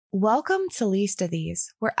Welcome to Least of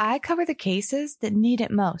These, where I cover the cases that need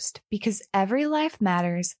it most because every life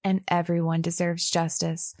matters and everyone deserves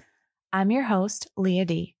justice. I'm your host, Leah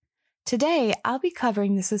D. Today, I'll be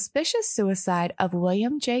covering the suspicious suicide of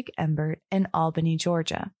William Jake Embert in Albany,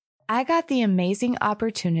 Georgia. I got the amazing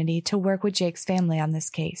opportunity to work with Jake's family on this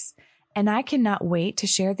case, and I cannot wait to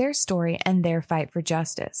share their story and their fight for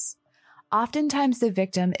justice. Oftentimes, the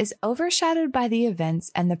victim is overshadowed by the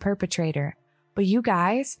events and the perpetrator. But you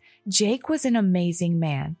guys, Jake was an amazing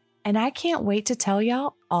man, and I can't wait to tell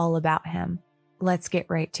y'all all about him. Let's get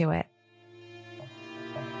right to it.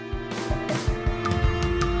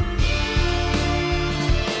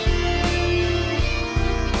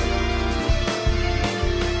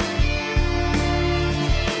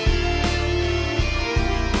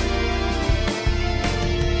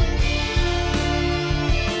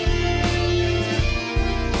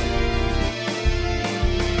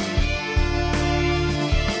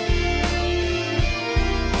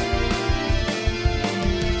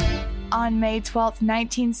 On May 12,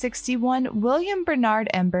 1961, William Bernard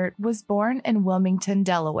Embert was born in Wilmington,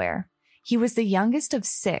 Delaware. He was the youngest of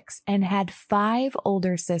 6 and had 5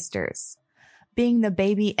 older sisters. Being the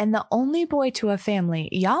baby and the only boy to a family,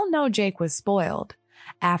 y'all know Jake was spoiled.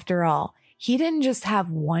 After all, he didn't just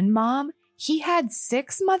have one mom, he had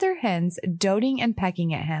 6 mother hens doting and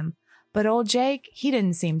pecking at him. But old Jake, he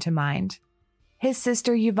didn't seem to mind. His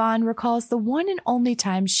sister Yvonne recalls the one and only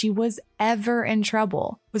time she was ever in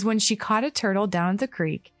trouble was when she caught a turtle down at the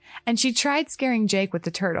creek and she tried scaring Jake with the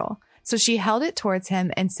turtle. So she held it towards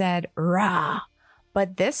him and said, "Rah!"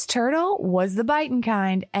 But this turtle was the biting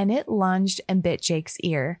kind and it lunged and bit Jake's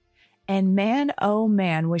ear. And man, oh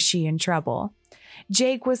man, was she in trouble.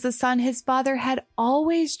 Jake was the son his father had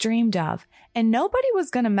always dreamed of and nobody was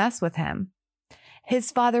going to mess with him.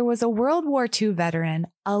 His father was a World War II veteran,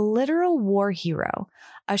 a literal war hero,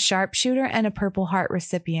 a sharpshooter and a Purple Heart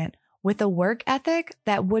recipient with a work ethic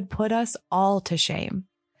that would put us all to shame.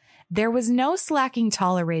 There was no slacking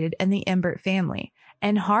tolerated in the Embert family,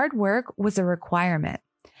 and hard work was a requirement.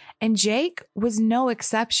 And Jake was no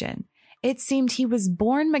exception. It seemed he was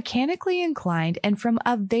born mechanically inclined, and from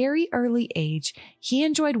a very early age, he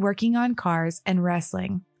enjoyed working on cars and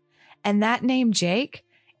wrestling. And that name, Jake,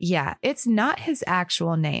 yeah, it's not his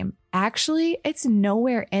actual name. Actually, it's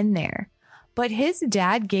nowhere in there. But his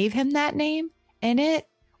dad gave him that name, and it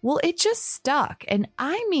just stuck. And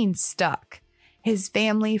I mean stuck. His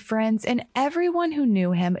family, friends, and everyone who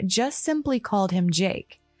knew him just simply called him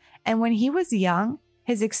Jake. And when he was young,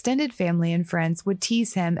 his extended family and friends would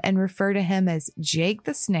tease him and refer to him as Jake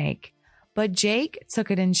the Snake. But Jake took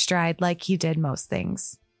it in stride like he did most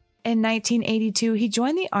things. In 1982, he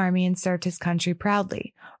joined the Army and served his country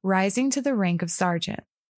proudly, rising to the rank of sergeant.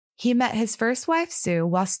 He met his first wife, Sue,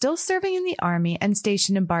 while still serving in the Army and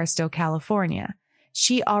stationed in Barstow, California.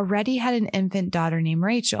 She already had an infant daughter named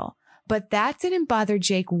Rachel, but that didn't bother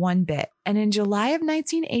Jake one bit, and in July of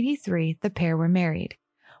 1983, the pair were married.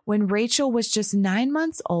 When Rachel was just 9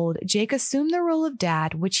 months old, Jake assumed the role of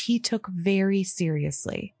dad, which he took very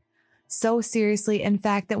seriously. So seriously, in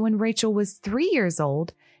fact, that when Rachel was 3 years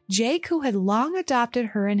old, Jake, who had long adopted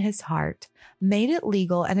her in his heart, made it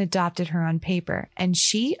legal and adopted her on paper, and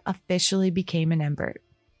she officially became an Embert.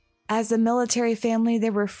 As a military family,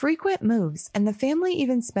 there were frequent moves, and the family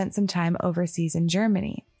even spent some time overseas in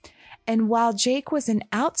Germany. And while Jake was an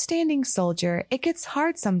outstanding soldier, it gets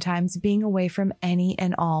hard sometimes being away from any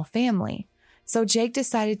and all family. So Jake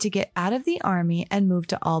decided to get out of the Army and move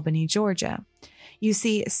to Albany, Georgia. You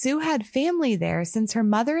see, Sue had family there since her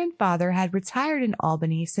mother and father had retired in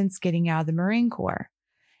Albany since getting out of the Marine Corps.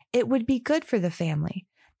 It would be good for the family.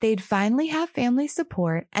 They'd finally have family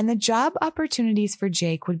support, and the job opportunities for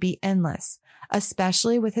Jake would be endless,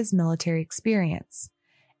 especially with his military experience.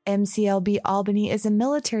 MCLB Albany is a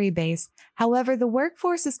military base. However, the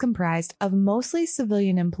workforce is comprised of mostly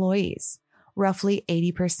civilian employees, roughly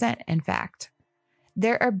 80%, in fact.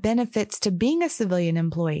 There are benefits to being a civilian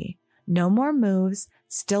employee. No more moves,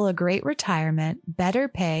 still a great retirement, better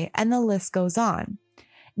pay, and the list goes on.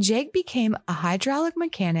 Jake became a hydraulic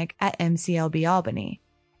mechanic at MCLB Albany,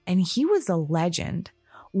 and he was a legend,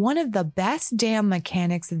 one of the best damn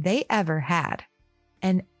mechanics they ever had,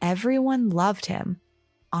 and everyone loved him.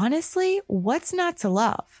 Honestly, what's not to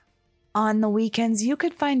love? On the weekends, you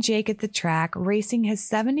could find Jake at the track racing his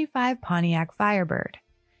 '75 Pontiac Firebird.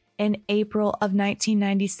 In April of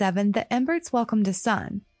 1997, the Emberts welcomed a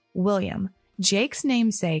son, William, Jake's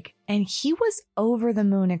namesake, and he was over the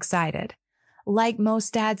moon excited. Like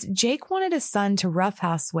most dads, Jake wanted a son to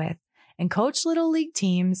roughhouse with and coach little league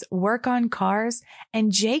teams, work on cars,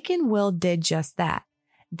 and Jake and Will did just that.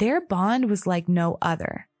 Their bond was like no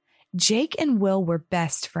other. Jake and Will were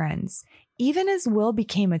best friends. Even as Will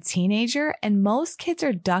became a teenager and most kids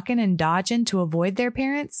are ducking and dodging to avoid their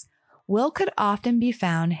parents, Will could often be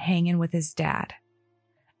found hanging with his dad.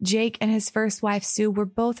 Jake and his first wife, Sue, were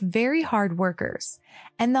both very hard workers,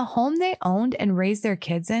 and the home they owned and raised their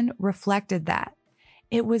kids in reflected that.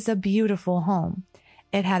 It was a beautiful home.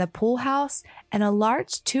 It had a pool house and a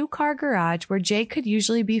large 2-car garage where Jake could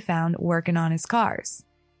usually be found working on his cars.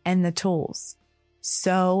 And the tools.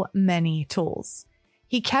 So many tools.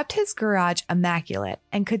 He kept his garage immaculate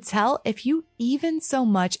and could tell if you even so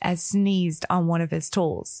much as sneezed on one of his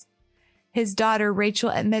tools. His daughter, Rachel,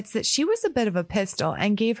 admits that she was a bit of a pistol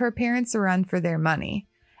and gave her parents a run for their money.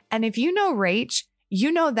 And if you know Rach,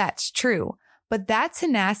 you know that's true. But that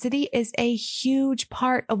tenacity is a huge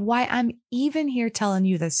part of why I'm even here telling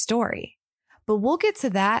you this story. But we'll get to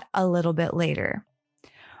that a little bit later.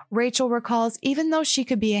 Rachel recalls even though she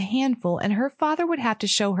could be a handful and her father would have to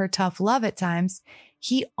show her tough love at times,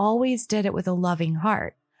 he always did it with a loving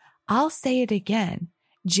heart. I'll say it again.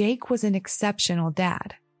 Jake was an exceptional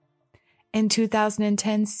dad. In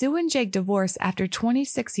 2010, Sue and Jake divorced after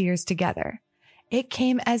 26 years together. It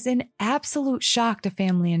came as an absolute shock to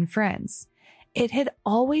family and friends. It had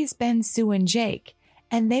always been Sue and Jake,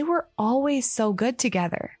 and they were always so good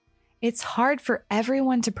together. It's hard for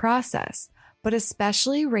everyone to process, but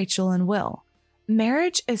especially Rachel and Will.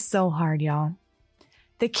 Marriage is so hard, y'all.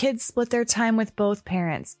 The kids split their time with both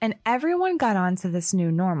parents, and everyone got onto this new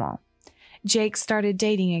normal. Jake started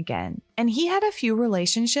dating again, and he had a few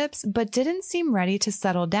relationships, but didn't seem ready to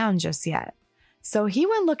settle down just yet. So he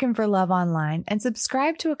went looking for love online and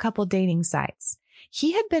subscribed to a couple dating sites.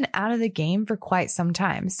 He had been out of the game for quite some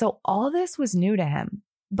time, so all this was new to him.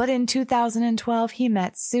 But in 2012, he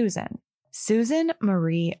met Susan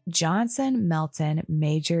Marie Johnson Melton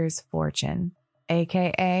Majors Fortune,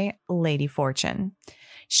 aka Lady Fortune.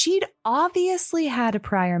 She'd obviously had a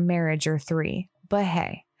prior marriage or 3, but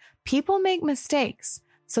hey, people make mistakes,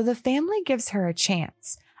 so the family gives her a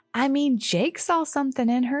chance. I mean, Jake saw something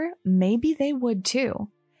in her, maybe they would too.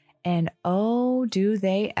 And oh, do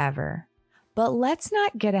they ever. But let's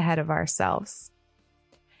not get ahead of ourselves.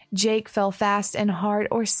 Jake fell fast and hard,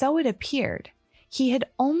 or so it appeared. He had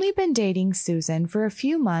only been dating Susan for a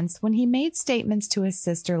few months when he made statements to his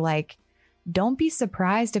sister like, "Don't be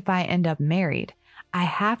surprised if I end up married. I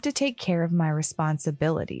have to take care of my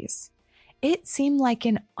responsibilities." It seemed like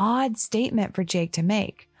an odd statement for Jake to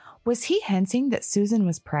make. Was he hinting that Susan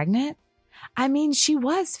was pregnant? I mean, she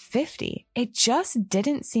was 50. It just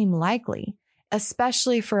didn't seem likely,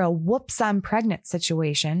 especially for a whoops, I'm pregnant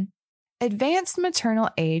situation. Advanced maternal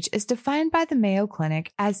age is defined by the Mayo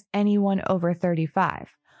Clinic as anyone over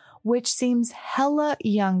 35, which seems hella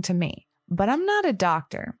young to me, but I'm not a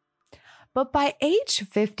doctor. But by age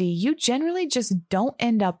 50, you generally just don't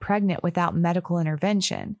end up pregnant without medical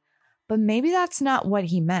intervention. But maybe that's not what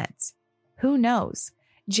he meant. Who knows?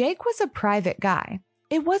 Jake was a private guy.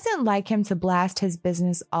 It wasn't like him to blast his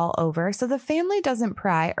business all over, so the family doesn't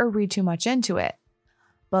pry or read too much into it.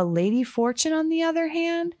 But Lady Fortune, on the other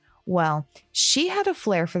hand, well, she had a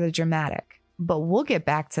flair for the dramatic, but we'll get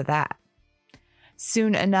back to that.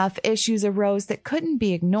 Soon enough, issues arose that couldn't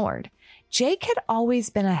be ignored. Jake had always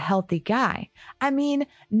been a healthy guy. I mean,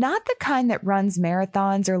 not the kind that runs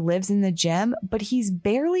marathons or lives in the gym, but he's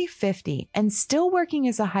barely 50 and still working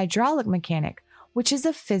as a hydraulic mechanic, which is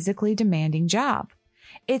a physically demanding job.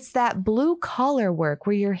 It's that blue-collar work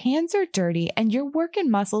where your hands are dirty and you're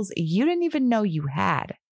working muscles you didn't even know you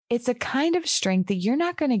had. It's a kind of strength that you're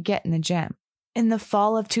not going to get in the gym. In the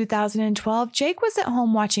fall of 2012, Jake was at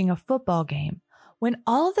home watching a football game when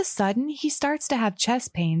all of a sudden he starts to have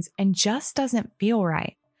chest pains and just doesn't feel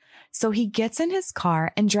right. So he gets in his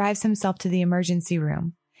car and drives himself to the emergency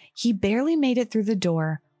room. He barely made it through the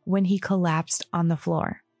door when he collapsed on the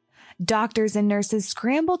floor. Doctors and nurses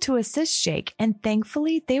scrambled to assist Jake, and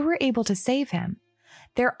thankfully they were able to save him.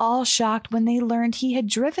 They're all shocked when they learned he had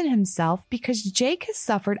driven himself because Jake has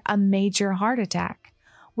suffered a major heart attack,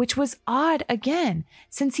 which was odd again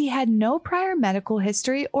since he had no prior medical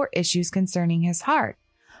history or issues concerning his heart.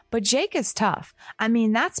 But Jake is tough. I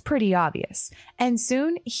mean, that's pretty obvious. And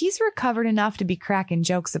soon he's recovered enough to be cracking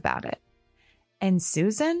jokes about it. And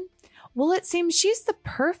Susan? Well, it seems she's the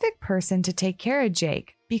perfect person to take care of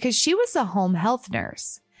Jake because she was a home health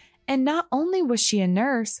nurse. And not only was she a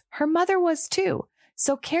nurse, her mother was too.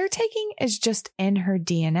 So caretaking is just in her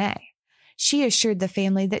DNA. She assured the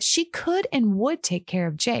family that she could and would take care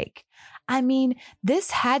of Jake. I mean, this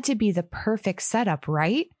had to be the perfect setup,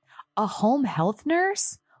 right? A home health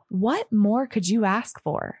nurse? What more could you ask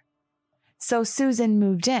for? So Susan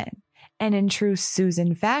moved in, And in true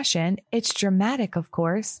Susan fashion, it's dramatic, of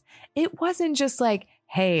course. It wasn't just like,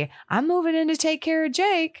 hey, I'm moving in to take care of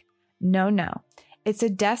Jake. No. It's a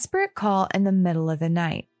desperate call in the middle of the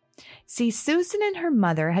night. See, Susan and her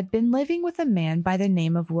mother had been living with a man by the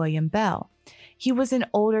name of William Bell. He was an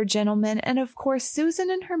older gentleman, and of course,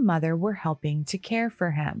 Susan and her mother were helping to care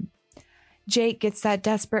for him. Jake gets that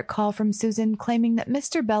desperate call from Susan claiming that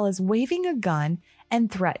Mr. Bell is waving a gun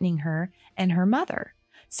and threatening her and her mother.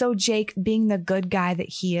 So Jake, being the good guy that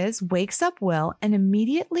he is, wakes up Will and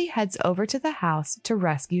immediately heads over to the house to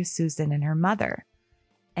rescue Susan and her mother.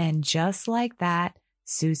 And just like that,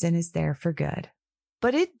 Susan is there for good.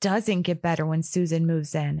 But it doesn't get better when Susan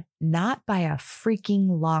moves in, not by a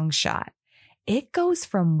freaking long shot. It goes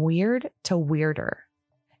from weird to weirder.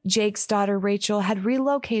 Jake's daughter Rachel had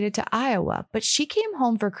relocated to Iowa, but she came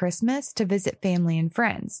home for Christmas to visit family and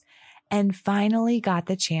friends, and finally got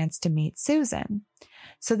the chance to meet Susan.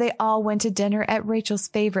 So they all went to dinner at Rachel's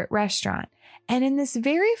favorite restaurant. And in this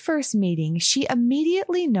very first meeting, she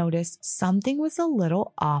immediately noticed something was a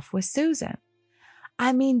little off with Susan.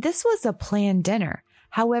 I mean, this was a planned dinner.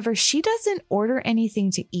 However, she doesn't order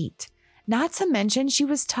anything to eat. Not to mention she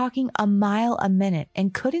was talking a mile a minute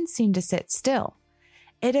and couldn't seem to sit still.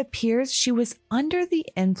 It appears she was under the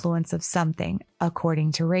influence of something,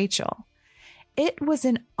 according to Rachel. It was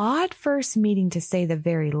an odd first meeting to say the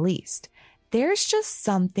very least. There's just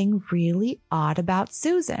something really odd about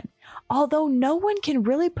Susan, although no one can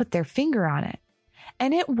really put their finger on it.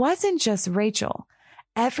 And it wasn't just Rachel.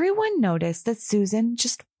 Everyone noticed that Susan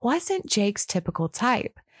just wasn't Jake's typical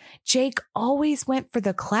type. Jake always went for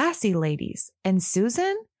the classy ladies, and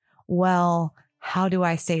Susan, well, how do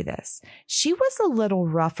I say this? She was a little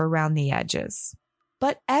rough around the edges.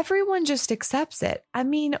 But everyone just accepts it. I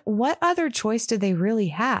mean, what other choice do they really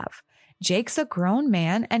have? Jake's a grown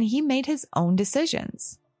man and he made his own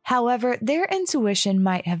decisions. However, their intuition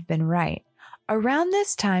might have been right. Around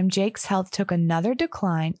this time, Jake's health took another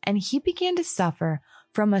decline and he began to suffer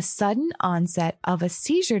from a sudden onset of a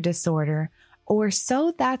seizure disorder, or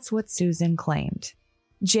so that's what Susan claimed.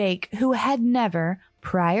 Jake, who had never,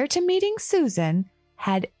 prior to meeting Susan,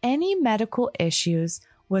 had any medical issues,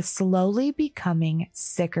 was slowly becoming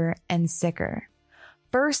sicker and sicker.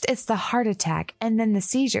 First, it's the heart attack and then the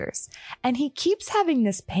seizures, and he keeps having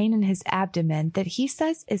this pain in his abdomen that he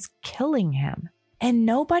says is killing him. And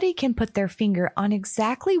nobody can put their finger on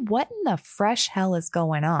exactly what in the fresh hell is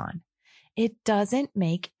going on. It doesn't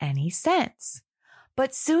make any sense.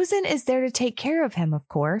 But Susan is there to take care of him, of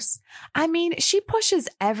course. I mean, she pushes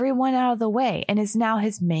everyone out of the way and is now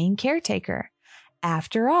his main caretaker.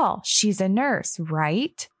 After all, she's a nurse,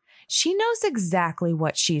 right? She knows exactly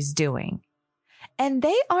what she's doing. And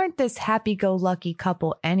they aren't this happy-go-lucky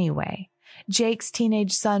couple anyway. Jake's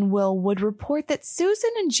teenage son, Will, would report that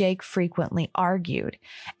Susan and Jake frequently argued,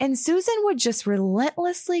 and Susan would just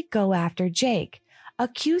relentlessly go after Jake,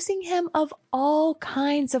 accusing him of all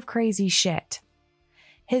kinds of crazy shit.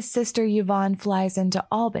 His sister Yvonne flies into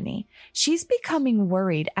Albany. She's becoming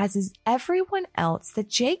worried, as is everyone else, that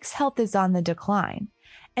Jake's health is on the decline.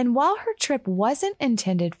 And while her trip wasn't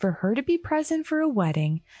intended for her to be present for a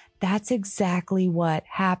wedding, that's exactly what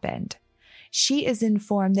happened. She is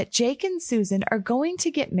informed that Jake and Susan are going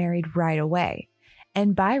to get married right away.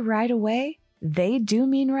 And by right away, they do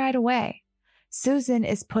mean right away. Susan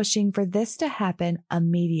is pushing for this to happen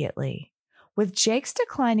immediately. With Jake's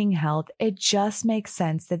declining health, it just makes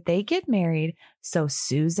sense that they get married so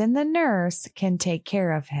Susan the nurse can take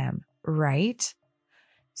care of him, right?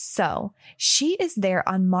 So, she is there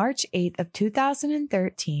on March 8th of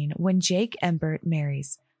 2013 when Jake Embert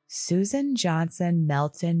marries Susan Johnson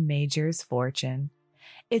Melton Majors Fortune.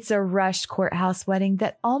 It's a rushed courthouse wedding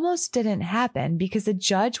that almost didn't happen because the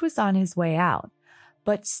judge was on his way out,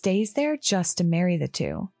 but stays there just to marry the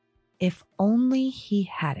two. If only he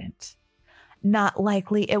hadn't. Not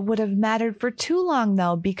likely it would have mattered for too long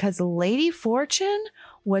though, because Lady Fortune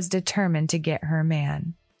was determined to get her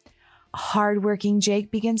man. Hardworking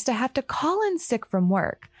Jake begins to have to call in sick from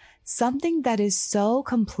work, something that is so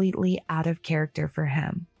completely out of character for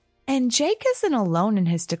him. And Jake isn't alone in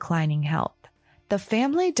his declining health. The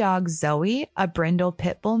family dog Zoe, a brindle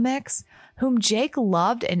pit bull mix, whom Jake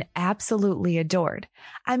loved and absolutely adored.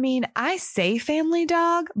 I mean, I say family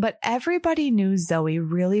dog, but everybody knew Zoe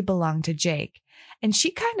really belonged to Jake, and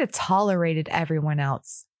she kind of tolerated everyone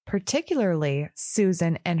else, particularly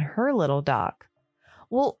Susan and her little dog.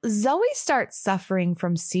 Well, Zoe starts suffering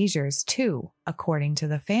from seizures too, according to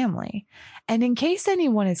the family. And in case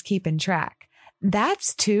anyone is keeping track,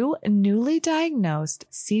 that's 2 newly diagnosed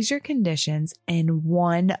seizure conditions in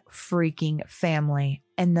one freaking family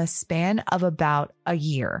in the span of about a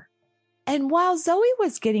year. And while Zoe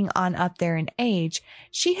was getting on up there in age,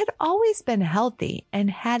 she had always been healthy and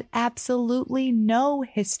had absolutely no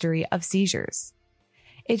history of seizures.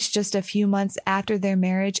 It's just a few months after their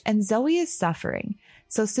marriage and Zoe is suffering,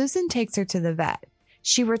 so Susan takes her to the vet.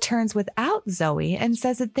 She returns without Zoe and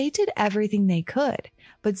says that they did everything they could,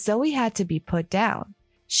 but Zoe had to be put down.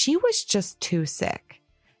 She was just too sick.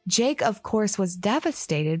 Jake, of course, was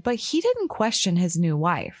devastated, but he didn't question his new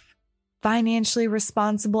wife. Financially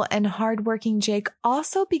responsible and hardworking Jake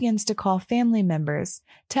also begins to call family members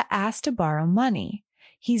to ask to borrow money.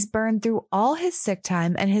 He's burned through all his sick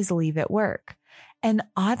time and his leave at work. And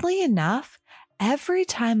oddly enough, every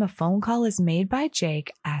time a phone call is made by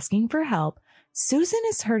Jake asking for help, Susan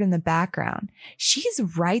is heard in the background. She's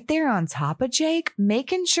right there on top of Jake,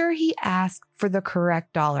 making sure he asks for the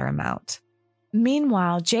correct dollar amount.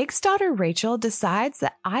 Meanwhile, Jake's daughter Rachel decides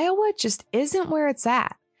that Iowa just isn't where it's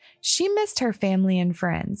at. She missed her family and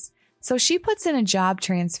friends, so she puts in a job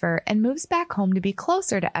transfer and moves back home to be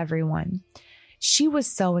closer to everyone. She was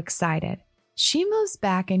so excited. She moves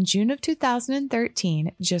back in June of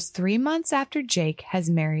 2013, just 3 months after Jake has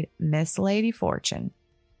married Miss Lady Fortune.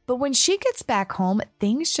 But when she gets back home,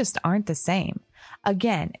 things just aren't the same.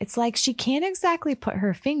 Again, it's like she can't exactly put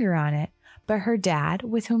her finger on it, but her dad,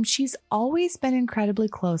 with whom she's always been incredibly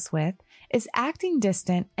close with, is acting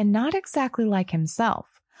distant and not exactly like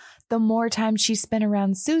himself. The more time she spent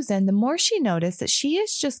around Susan, the more she noticed that she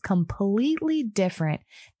is just completely different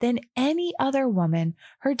than any other woman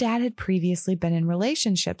her dad had previously been in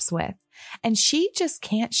relationships with, and she just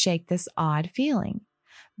can't shake this odd feeling.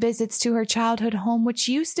 Visits to her childhood home, which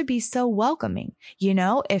used to be so welcoming,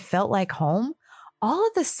 it felt like home. All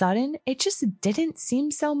of a sudden, it just didn't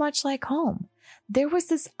seem so much like home. There was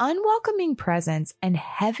this unwelcoming presence and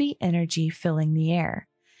heavy energy filling the air.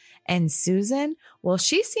 And Susan, well,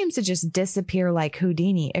 she seems to just disappear like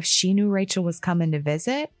Houdini. If she knew Rachel was coming to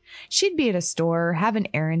visit, she'd be at a store or have an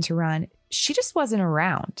errand to run. She just wasn't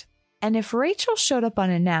around. And if Rachel showed up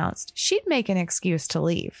unannounced, she'd make an excuse to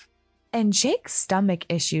leave. And Jake's stomach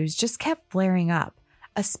issues just kept flaring up,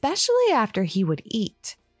 especially after he would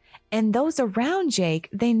eat. And those around Jake,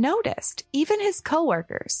 they noticed, even his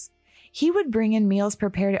coworkers. He would bring in meals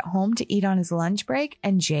prepared at home to eat on his lunch break,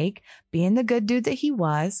 and Jake, being the good dude that he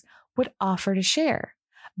was, would offer to share.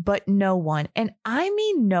 But no one, and I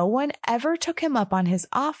mean no one, ever took him up on his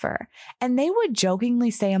offer, and they would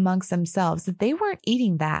jokingly say amongst themselves that they weren't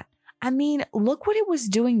eating that. I mean, look what it was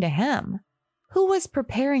doing to him. Who was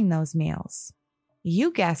preparing those meals?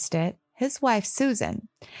 You guessed it, his wife Susan.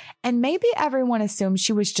 And maybe everyone assumed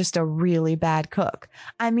she was just a really bad cook.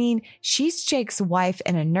 I mean, she's Jake's wife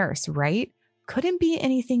and a nurse, right? Couldn't be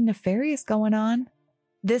anything nefarious going on.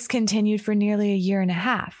 This continued for nearly a year and a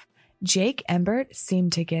half. Jake Embert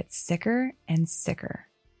seemed to get sicker and sicker.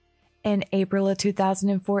 In April of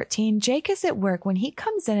 2014, Jake is at work when he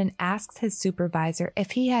comes in and asks his supervisor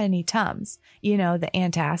if he had any Tums, the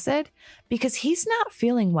antacid, because he's not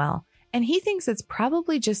feeling well. And he thinks it's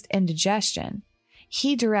probably just indigestion.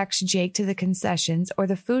 He directs Jake to the concessions or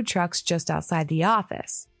the food trucks just outside the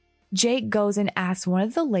office. Jake goes and asks one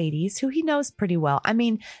of the ladies who he knows pretty well. I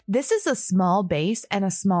mean, this is a small base and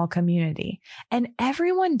a small community, and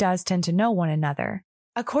everyone does tend to know one another.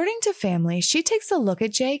 According to family, she takes a look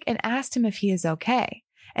at Jake and asks him if he is okay,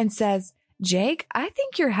 and says, "Jake, I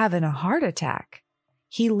think you're having a heart attack."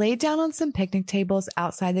 He laid down on some picnic tables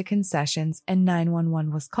outside the concessions and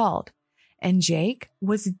 911 was called. And Jake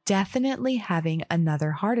was definitely having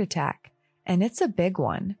another heart attack, and it's a big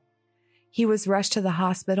one. He was rushed to the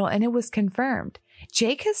hospital and it was confirmed.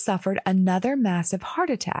 Jake has suffered another massive heart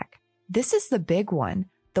attack. This is the big one,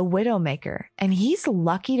 the Widowmaker, and he's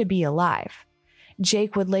lucky to be alive.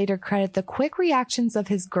 Jake would later credit the quick reactions of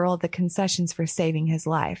his girl at the concessions for saving his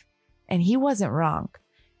life. And he wasn't wrong.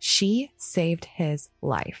 She saved his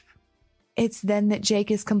life. It's then that Jake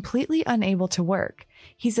is completely unable to work.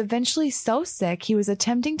 He's eventually so sick he was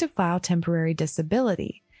attempting to file temporary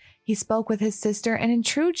disability. He spoke with his sister, and in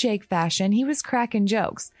true Jake fashion, he was cracking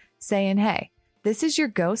jokes, saying, "Hey, this is your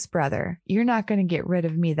ghost brother. You're not going to get rid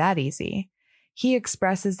of me that easy." He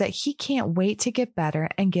expresses that he can't wait to get better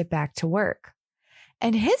and get back to work.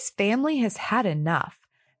 And his family has had enough.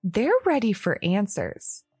 They're ready for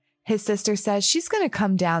answers. His sister says she's going to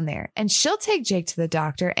come down there and she'll take Jake to the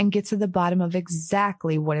doctor and get to the bottom of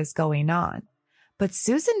exactly what is going on. But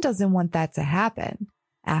Susan doesn't want that to happen.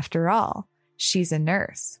 After all, she's a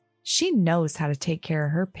nurse. She knows how to take care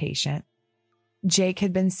of her patient. Jake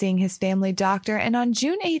had been seeing his family doctor, and on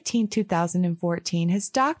June 18, 2014, his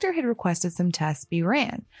doctor had requested some tests be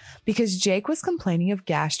ran because Jake was complaining of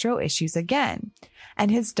gastro issues again,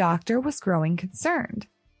 and his doctor was growing concerned.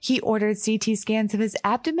 He ordered CT scans of his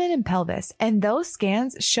abdomen and pelvis, and those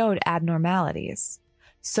scans showed abnormalities.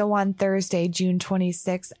 So on Thursday, June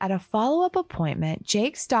 26th, at a follow-up appointment,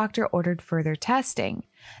 Jake's doctor ordered further testing.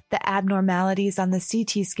 The abnormalities on the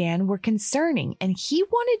CT scan were concerning, and he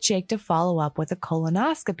wanted Jake to follow up with a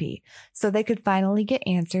colonoscopy so they could finally get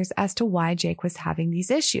answers as to why Jake was having these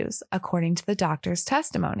issues, according to the doctor's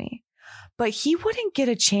testimony. But he wouldn't get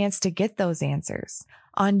a chance to get those answers.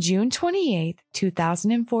 On June 28,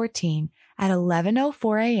 2014, at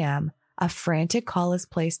 11:04 a.m., a frantic call is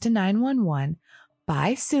placed to 911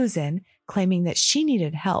 by Susan, claiming that she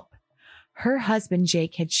needed help. Her husband,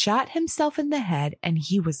 Jake, had shot himself in the head and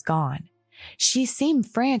he was gone. She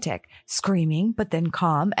seemed frantic, screaming, but then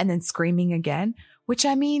calm, and then screaming again, which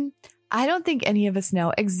I don't think any of us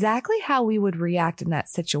know exactly how we would react in that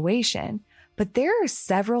situation. But there are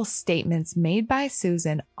several statements made by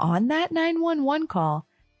Susan on that 911 call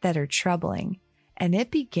that are troubling. And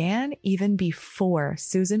it began even before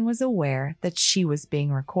Susan was aware that she was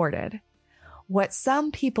being recorded. What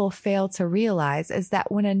some people fail to realize is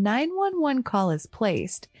that when a 911 call is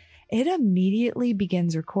placed, it immediately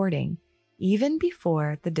begins recording, even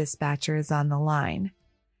before the dispatcher is on the line.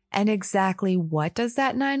 And exactly what does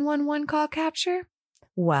that 911 call capture?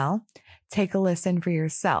 Well, take a listen for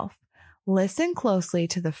yourself. Listen closely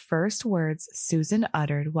to the first words Susan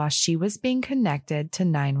uttered while she was being connected to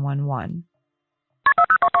 911.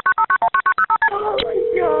 Oh my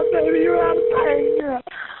God, baby, you're out of pain.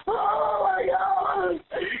 Oh my God.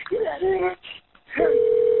 That hurts. Help me.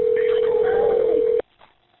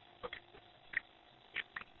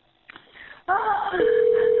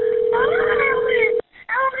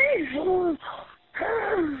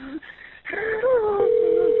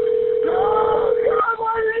 Oh God,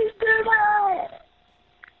 why did he do that?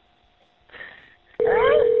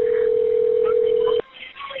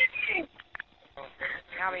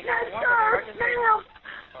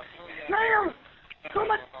 Ma'am,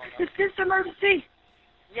 come on, is this emergency?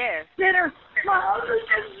 Yes. Dinner, my husband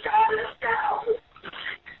just shot himself.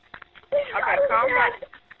 Okay, calm down,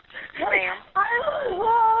 ma'am.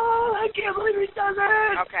 I can't believe he done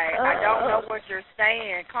that. Okay, I don't know what you're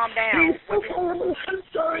saying. Calm down. I'm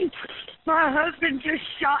sorry. My husband just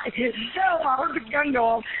shot himself. I heard the gun go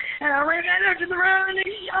off, and I ran out to the road, and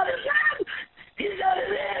he shot his head. He shot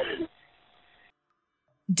his head.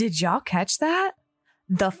 Did y'all catch that?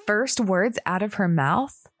 The first words out of her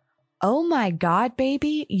mouth? Oh my God,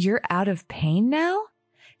 baby, you're out of pain now?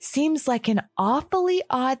 Seems like an awfully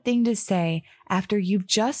odd thing to say after you've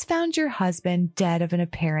just found your husband dead of an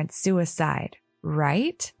apparent suicide,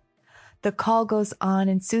 right? The call goes on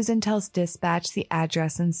and Susan tells dispatch the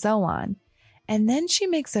address and so on. And then she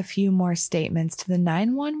makes a few more statements to the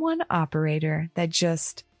 911 operator that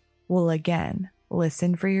just, well, again,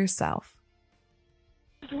 listen for yourself.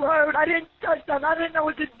 Road. I didn't touch them. I didn't know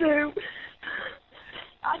what to do.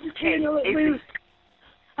 I just can't let loose.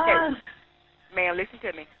 Ma'am, listen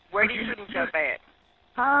to me. Where did he shoot himself at?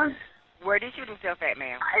 Huh? Where did he shoot himself at,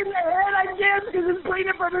 ma'am? In the head, I guess, because it's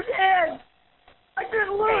bleeding from his head. I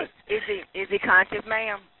couldn't look. Hey, is he conscious,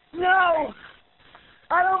 ma'am? No.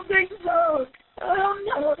 I don't think so. I don't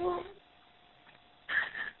know.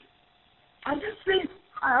 I just think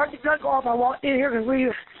I heard the gun go off. I walked in here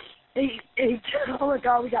because oh my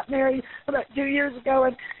God, we got married about 2 years ago,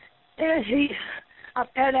 and I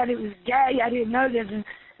found out he was gay. I didn't know this, and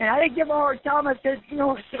I didn't give him a hard time. I said,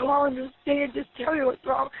 so I understand, just tell me what's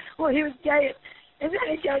wrong. Well, he was gay, and then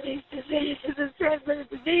he got these diseases, this transmitted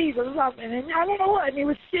disease or something, and I don't know what, and he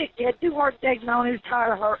was sick. He had 2 heart attacks now, and he was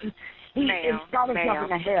tired of hurting. He shot himself in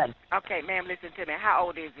the head. Okay, ma'am, listen to me. How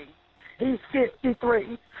old is he? He's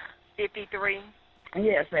 53. 53?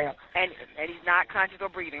 Yes, ma'am. And he's not conscious or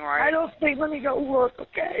breathing, right? I don't think. Let me go work,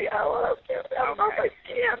 okay? I love him.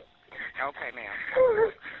 Okay, ma'am.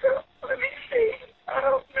 Let me see. I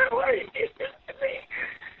don't know what he did this to me.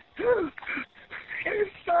 His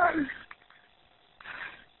son.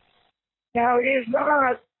 No, he's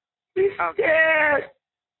not. He's dead.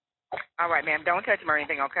 All right, ma'am. Don't touch him or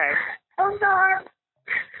anything, okay? I'm not.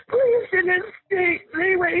 Please, in his state.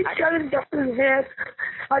 Anyway, he shot himself in his head.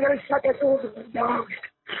 I got to shut that door with the dog.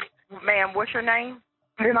 Ma'am, what's your name?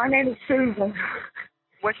 Hey, my name is Susan.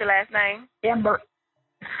 What's your last name? Embert.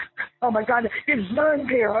 Oh, my God. His son's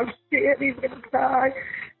here. I'm scared he's going to die.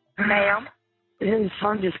 Ma'am? His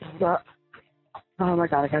son just pulled up. Oh, my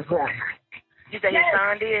God. I got to cry. You say his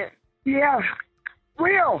son did? Yeah.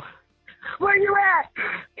 Will, where you at?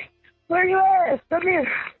 Where you at? Come here.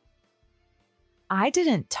 I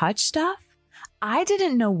didn't touch stuff. I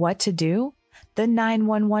didn't know what to do. The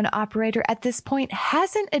 911 operator at this point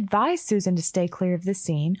hasn't advised Susan to stay clear of the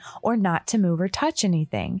scene or not to move or touch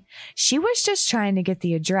anything. She was just trying to get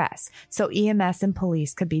the address so EMS and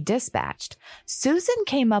police could be dispatched. Susan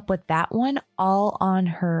came up with that one all on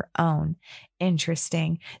her own.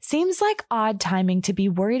 Interesting. Seems like odd timing to be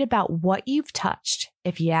worried about what you've touched,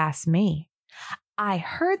 if you ask me. I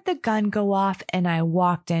heard the gun go off and I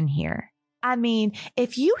walked in here. I mean,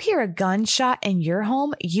 if you hear a gunshot in your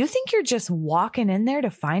home, you think you're just walking in there to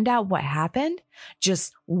find out what happened?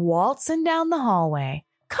 Just waltzing down the hallway.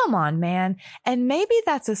 Come on, man. And maybe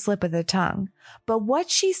that's a slip of the tongue. But what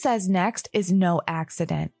she says next is no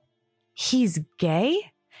accident. He's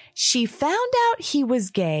gay? She found out he was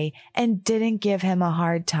gay and didn't give him a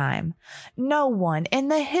hard time. No one in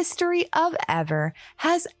the history of ever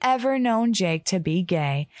has ever known Jake to be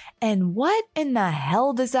gay. And what in the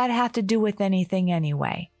hell does that have to do with anything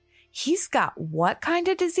anyway? He's got what kind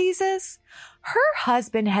of diseases? Her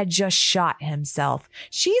husband had just shot himself.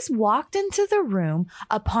 She's walked into the room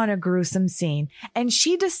upon a gruesome scene, and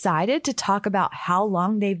she decided to talk about how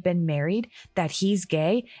long they've been married, that he's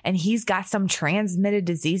gay, and he's got some transmitted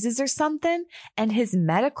diseases or something, and his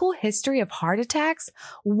medical history of heart attacks.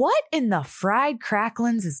 What in the fried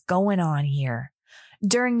cracklins is going on here?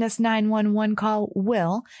 During this 911 call,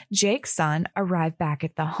 Will, Jake's son, arrived back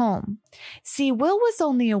at the home. See, Will was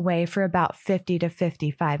only away for about 50 to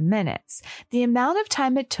 55 minutes, the amount of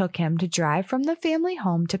time it took him to drive from the family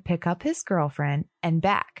home to pick up his girlfriend and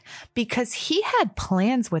back, because he had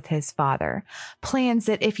plans with his father, plans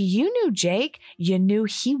that if you knew Jake, you knew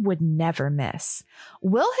he would never miss.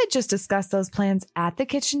 Will had just discussed those plans at the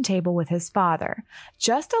kitchen table with his father,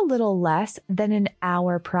 just a little less than an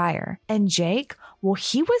hour prior, and Jake, well,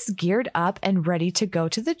 he was geared up and ready to go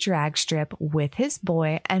to the drag strip with his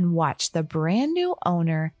boy and watch the brand new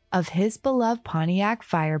owner of his beloved Pontiac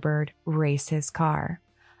Firebird race his car.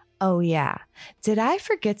 Oh yeah, did I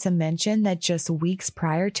forget to mention that just weeks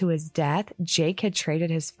prior to his death, Jake had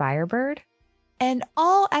traded his Firebird? And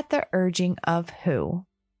all at the urging of who?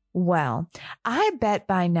 Well, I bet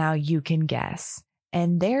by now you can guess.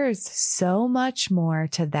 And there's so much more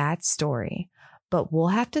to that story, but we'll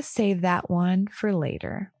have to save that one for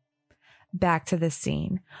later. Back to the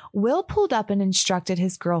scene. Will pulled up and instructed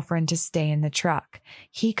his girlfriend to stay in the truck.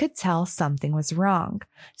 He could tell something was wrong.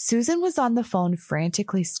 Susan was on the phone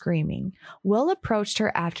frantically screaming. Will approached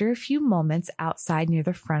her after a few moments outside near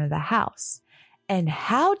the front of the house. And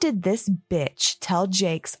how did this bitch tell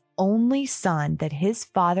Jake's only son that his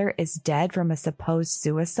father is dead from a supposed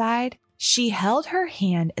suicide? She held her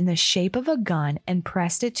hand in the shape of a gun and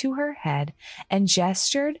pressed it to her head and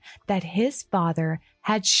gestured that his father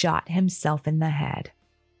had shot himself in the head.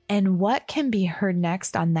 And what can be heard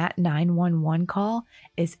next on that 911 call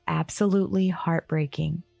is absolutely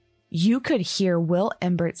heartbreaking. You could hear Will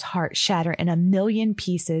Embert's heart shatter in a million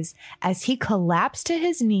pieces as he collapsed to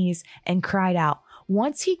his knees and cried out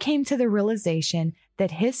once he came to the realization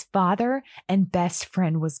that his father and best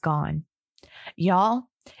friend was gone. Y'all,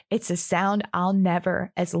 it's a sound I'll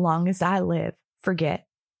never, as long as I live, forget.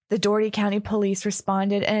 The Dougherty County Police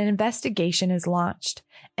responded and an investigation is launched.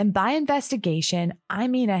 And by investigation, I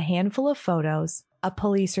mean a handful of photos, a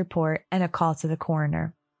police report, and a call to the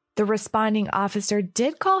coroner. The responding officer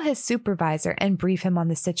did call his supervisor and brief him on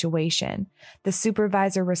the situation. The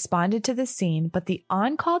supervisor responded to the scene, but the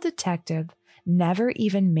on-call detective never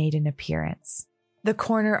even made an appearance. The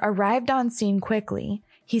coroner arrived on scene quickly.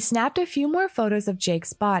 He snapped a few more photos of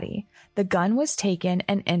Jake's body. The gun was taken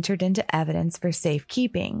and entered into evidence for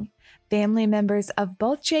safekeeping. Family members of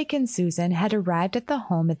both Jake and Susan had arrived at the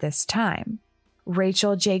home at this time.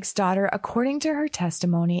 Rachel, Jake's daughter, according to her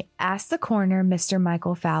testimony, asked the coroner, Mr.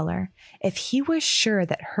 Michael Fowler, if he was sure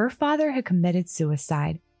that her father had committed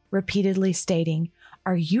suicide, repeatedly stating,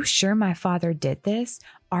 "Are you sure my father did this?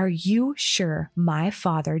 Are you sure my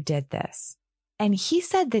father did this?" And he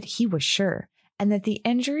said that he was sure, and that the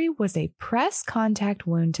injury was a press contact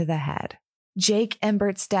wound to the head. Jake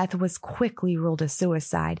Embert's death was quickly ruled a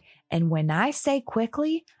suicide, and when I say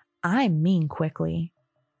quickly, I mean quickly.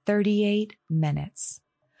 38 minutes.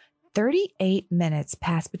 38 minutes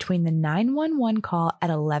passed between the 911 call at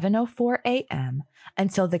 11:04 a.m.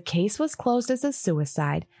 until the case was closed as a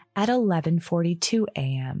suicide at 11:42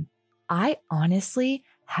 a.m. I honestly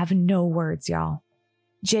have no words, y'all.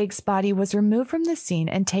 Jake's body was removed from the scene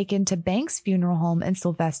and taken to Banks Funeral Home in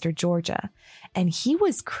Sylvester, Georgia, and he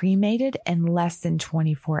was cremated in less than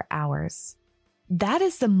 24 hours. That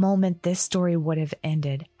is the moment this story would have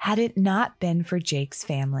ended had it not been for Jake's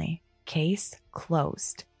family. Case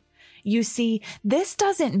closed. You see, this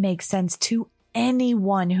doesn't make sense to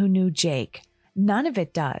anyone who knew Jake. None of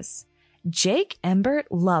it does. Jake Embert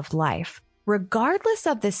loved life. Regardless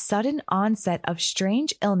of the sudden onset of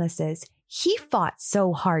strange illnesses, he fought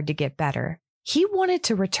so hard to get better. He wanted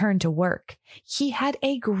to return to work. He had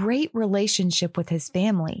a great relationship with his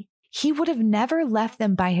family. He would have never left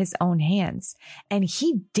them by his own hands, and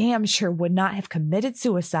he damn sure would not have committed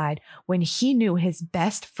suicide when he knew his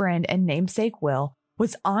best friend and namesake Will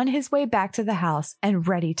was on his way back to the house and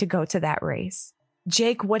ready to go to that race.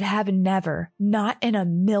 Jake would have never, not in a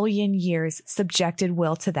million years, subjected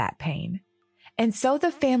Will to that pain. And so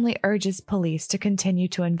the family urges police to continue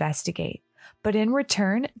to investigate, but in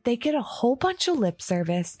return, they get a whole bunch of lip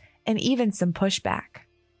service and even some pushback.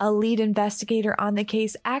 A lead investigator on the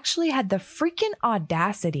case actually had the freaking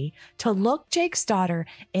audacity to look Jake's daughter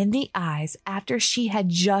in the eyes after she had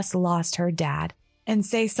just lost her dad and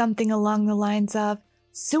say something along the lines of,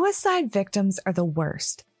 "Suicide victims are the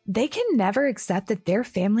worst. They can never accept that their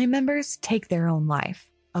family members take their own life,"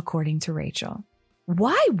 according to Rachel.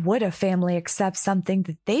 Why would a family accept something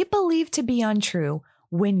that they believe to be untrue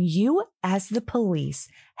when you, as the police,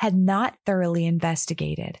 had not thoroughly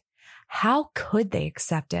investigated? How could they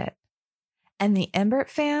accept it? And the Embert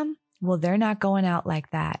fam, well, they're not going out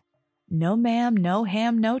like that. No ma'am, no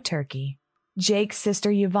ham, no turkey. Jake's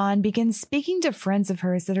sister Yvonne begins speaking to friends of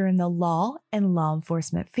hers that are in the law and law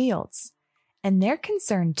enforcement fields. And they're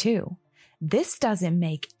concerned too. This doesn't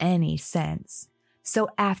make any sense. So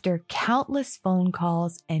after countless phone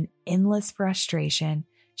calls and endless frustration,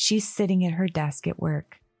 she's sitting at her desk at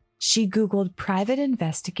work. She Googled private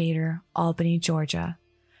investigator, Albany, Georgia.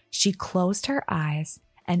 She closed her eyes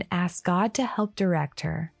and asked God to help direct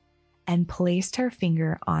her and placed her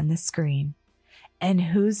finger on the screen. And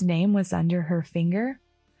whose name was under her finger?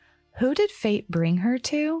 Who did fate bring her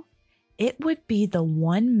to? It would be the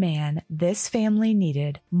one man this family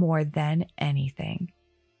needed more than anything.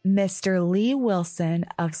 Mr. Lee Wilson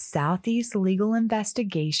of Southeast Legal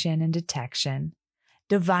Investigation and Detection.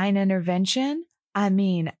 Divine intervention?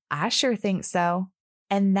 I sure think so.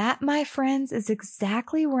 And that, my friends, is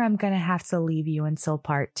exactly where I'm going to have to leave you until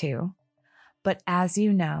part 2. But as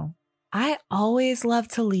you know, I always love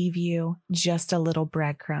to leave you just a little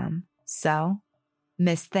breadcrumb. So,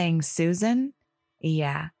 Miss Thing Susan?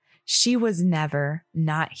 Yeah, she was never,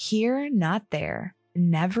 not here, not there,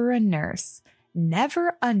 never a nurse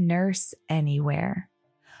anywhere.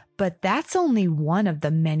 But that's only one of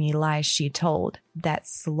the many lies she told that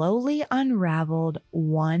slowly unraveled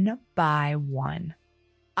one by one.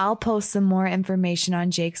 I'll post some more information on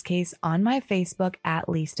Jake's case on my Facebook at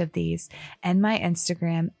Least of These and my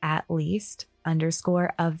Instagram at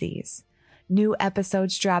Least_of These. New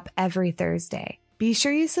episodes drop every Thursday. Be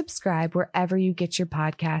sure you subscribe wherever you get your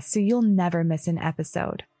podcasts so you'll never miss an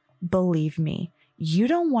episode. Believe me, you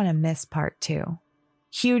don't want to miss part 2.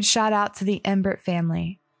 Huge shout out to the Embert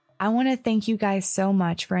family. I want to thank you guys so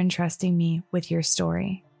much for entrusting me with your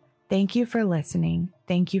story. Thank you for listening.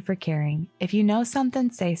 Thank you for caring. If you know something,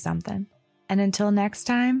 say something. And until next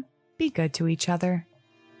time, be good to each other.